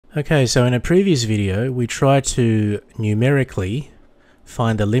Okay, so in a previous video we tried to numerically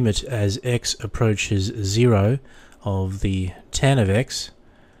find the limit as x approaches 0 of the tan of x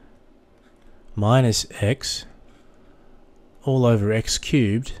minus x all over x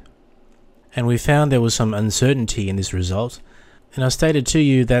cubed, and we found there was some uncertainty in this result, and I stated to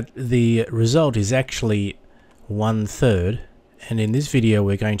you that the result is actually 1/3, and in this video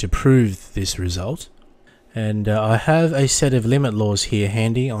we're going to prove this result. And I have a set of limit laws here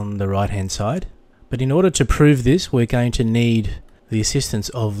handy on the right hand side, but in order to prove this we're going to need the assistance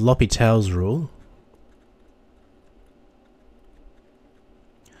of Lopitals Rule.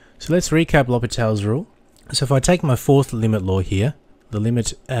 So let's recap Lopitals Rule. So if I take my fourth limit law here, the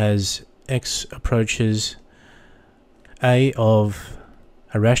limit as x approaches a of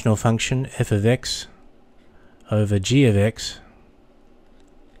a rational function f of x over g of x,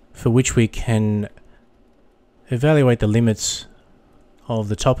 for which we can evaluate the limits of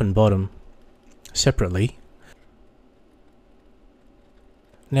the top and bottom separately.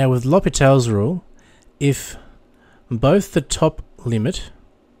 Now with Lopitals Rule, if both the top limit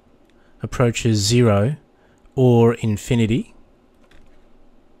approaches 0 or infinity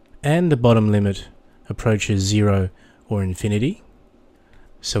and the bottom limit approaches 0 or infinity,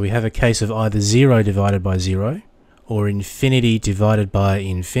 so we have a case of either 0 divided by 0 or infinity divided by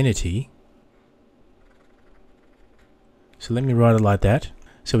infinity. So let me write it like that.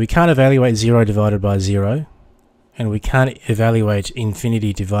 So we can't evaluate 0 divided by 0, and we can't evaluate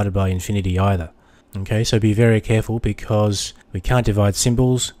infinity divided by infinity either. Okay, so be very careful because we can't divide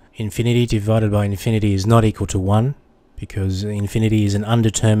symbols. Infinity divided by infinity is not equal to 1 because infinity is an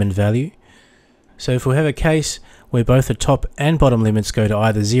undetermined value. So if we have a case where both the top and bottom limits go to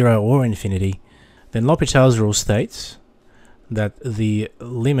either 0 or infinity, then Lopitals Rule states that the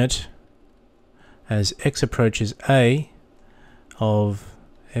limit as x approaches a of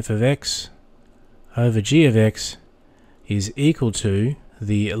f of x over g of x is equal to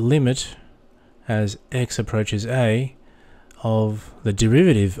the limit as x approaches a of the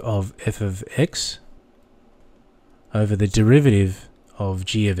derivative of f of x over the derivative of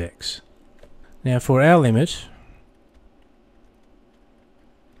g of x. Now for our limit,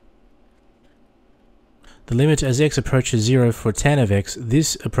 the limit as x approaches 0 for tan of x,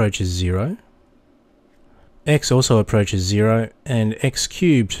 this approaches 0. X also approaches 0, and x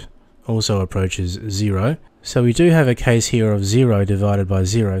cubed also approaches 0. So we do have a case here of 0 divided by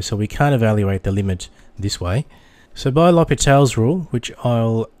 0, so we can't evaluate the limit this way. So by Lopitals Rule, which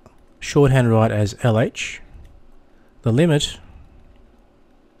I'll shorthand write as LH, the limit,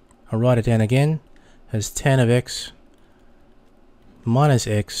 I'll write it down again, as tan of x minus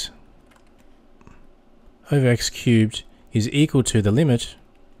x over x cubed is equal to the limit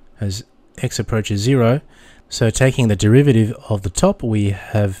as x approaches 0. So taking the derivative of the top, we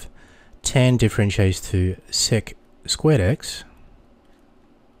have tan differentiates to sec squared x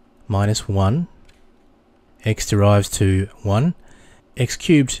minus 1, x derives to 1, x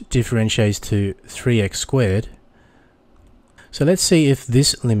cubed differentiates to 3x squared. So let's see if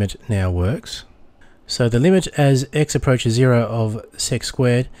this limit now works. So the limit as x approaches 0 of sec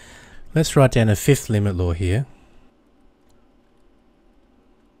squared, let's write down a fifth limit law here.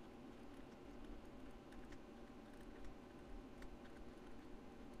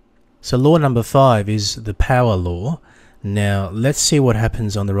 So law number 5 is the power law. Now let's see what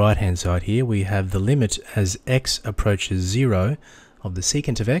happens on the right hand side here. We have the limit as x approaches 0 of the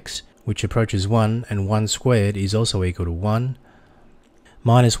secant of x, which approaches 1, and 1 squared is also equal to 1.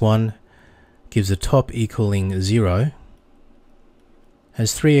 Minus 1 gives the top equaling 0.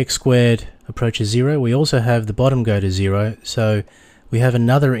 As 3x squared approaches 0, we also have the bottom go to 0, so we have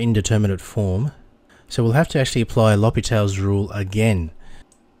another indeterminate form. So we'll have to actually apply Lopitals Rule again.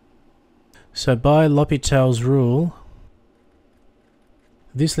 So by Lopitals Rule,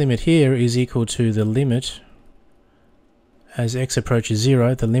 this limit here is equal to the limit as x approaches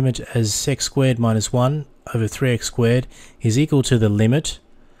 0, the limit as sec squared minus 1 over 3x squared is equal to the limit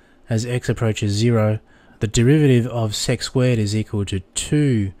as x approaches 0. The derivative of sec squared is equal to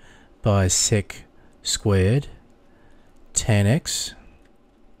 2 by sec squared tan x.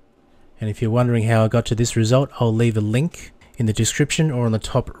 And if you're wondering how I got to this result, I'll leave a link in the description or on the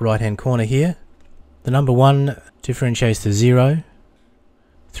top right hand corner here. The number 1 differentiates to 0.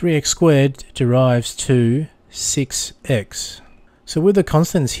 3x squared derives to 6x. So with the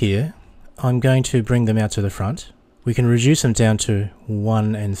constants here, I'm going to bring them out to the front. We can reduce them down to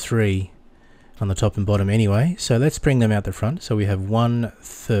 1 and 3 on the top and bottom anyway, so let's bring them out the front. So we have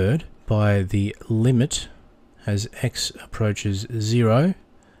 1/3 by the limit as x approaches 0.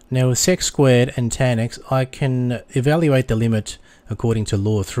 Now with sec squared and tan x, I can evaluate the limit according to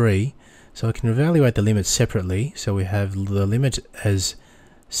law 3. So I can evaluate the limits separately. So we have the limit as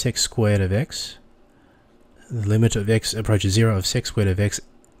sec squared of x, the limit of x approaches 0 of sec squared of x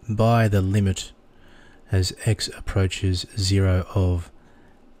by the limit as x approaches 0 of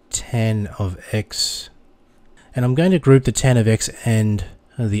tan of x. And I'm going to group the tan of x and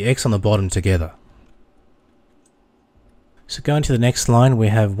the x on the bottom together. So going to the next line, we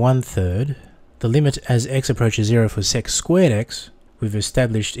have 1/3. The limit as x approaches 0 for sec squared x, we've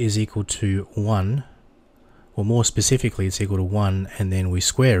established is equal to 1. Or more specifically, it's equal to 1, and then we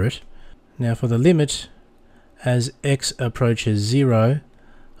square it. Now for the limit as x approaches 0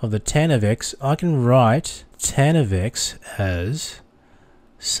 of the tan of x, I can write tan of x as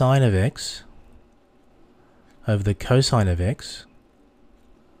sine of x over the cosine of x,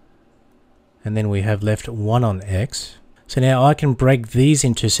 and then we have left 1 on x. So now I can break these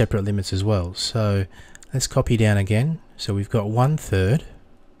into separate limits as well. So let's copy down again. So we've got 1/3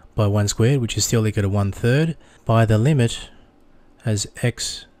 by 1 squared, which is still equal to 1/3, by the limit as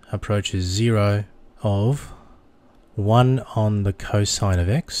x approaches 0 of 1 on the cosine of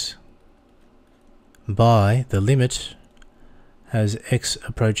x by the limit as x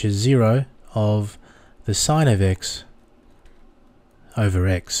approaches 0 of the sine of x over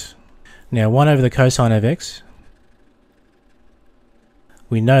x. Now 1 over the cosine of x,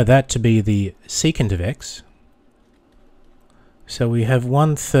 we know that to be the secant of x. So we have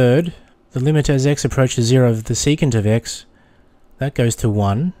 1/3, the limit as x approaches 0 of the secant of x, that goes to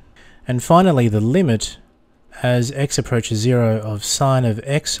 1. And finally the limit as x approaches 0 of sine of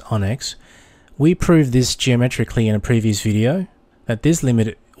x on x, we proved this geometrically in a previous video, that this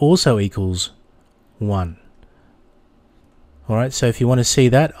limit also equals 1. Alright, so if you want to see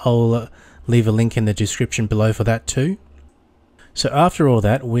that, I'll leave a link in the description below for that too. So after all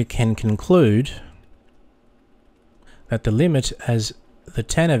that, we can conclude that the limit as the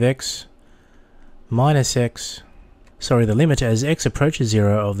tan of x minus x, the limit as x approaches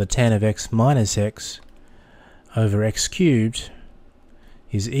 0 of the tan of x minus x over x cubed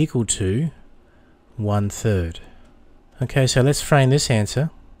is equal to 1/3. Okay, so let's frame this answer.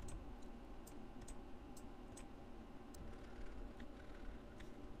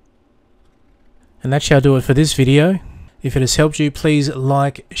 And that shall do it for this video. If it has helped you, please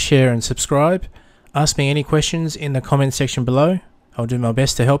like, share and subscribe. Ask me any questions in the comment section below. I'll do my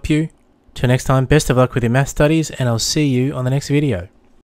best to help you. Till next time, best of luck with your math studies, and I'll see you on the next video.